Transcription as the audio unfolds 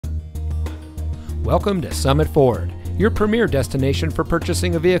Welcome to Summit Ford, your premier destination for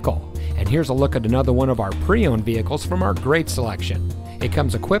purchasing a vehicle. And here's a look at another one of our pre-owned vehicles from our great selection. It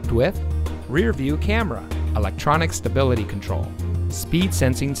comes equipped with rear view camera, electronic stability control, speed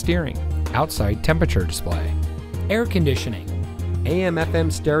sensing steering, outside temperature display, air conditioning,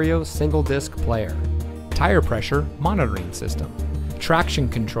 AM/FM stereo single disc player, tire pressure monitoring system, traction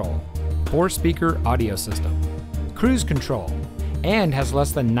control, 4-speaker audio system, cruise control, and has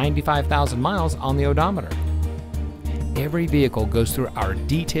less than 95,000 miles on the odometer. Every vehicle goes through our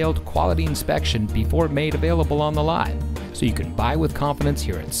detailed quality inspection before made available on the lot, so you can buy with confidence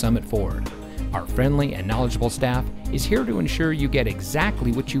here at Summit Ford. Our friendly and knowledgeable staff is here to ensure you get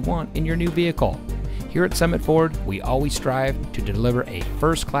exactly what you want in your new vehicle. Here at Summit Ford, we always strive to deliver a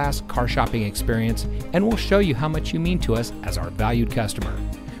first-class car shopping experience, and we'll show you how much you mean to us as our valued customer.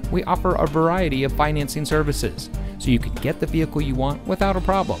 We offer a variety of financing services, so you can get the vehicle you want without a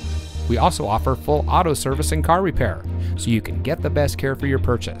problem. We also offer full auto service and car repair, so you can get the best care for your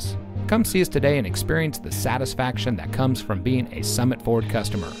purchase. Come see us today and experience the satisfaction that comes from being a Summit Ford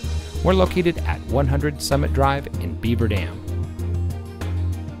customer. We're located at 100 Summit Drive in Beaver Dam.